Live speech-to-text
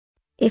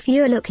If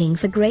you're looking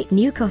for great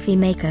new coffee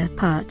maker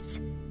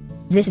parts,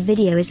 this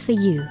video is for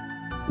you.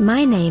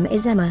 My name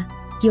is Emma,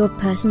 your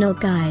personal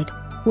guide.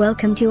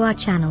 Welcome to our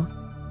channel.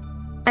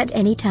 At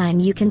any time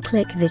you can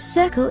click this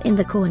circle in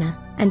the corner,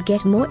 and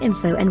get more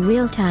info and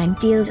real-time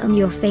deals on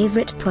your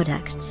favorite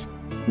products.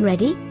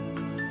 Ready?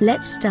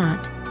 Let's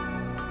start.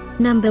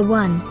 Number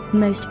 1,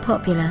 Most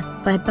Popular,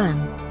 by Bunn.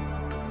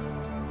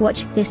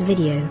 Watch this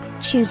video,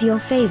 choose your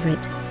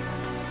favorite.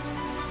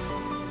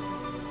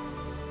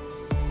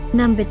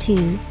 Number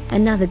 2,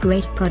 another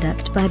great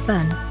product by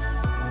Bunn.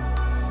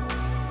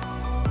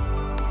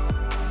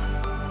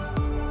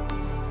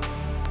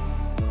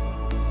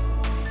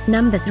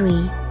 Number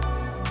 3.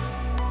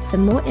 For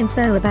more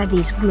info about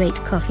these great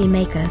coffee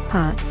maker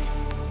parts,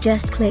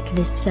 just click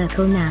this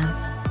circle now.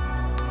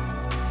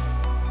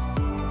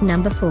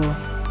 Number 4.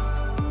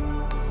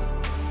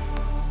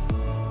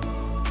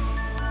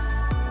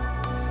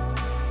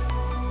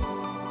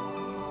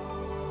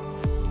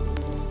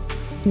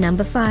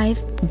 Number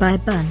 5, by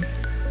Bunn.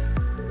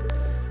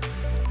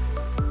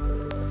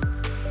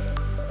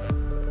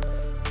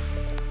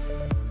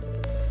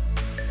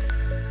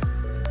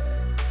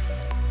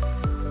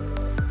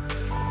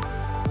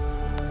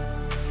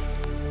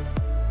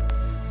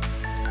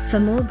 For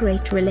more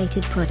great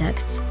related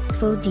products,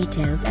 full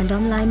details and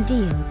online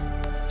deals,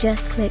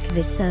 just click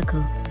this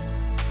circle.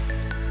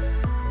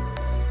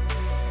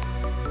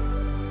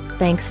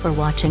 Thanks for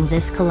watching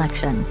this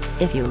collection.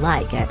 If you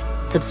like it,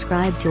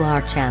 subscribe to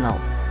our channel.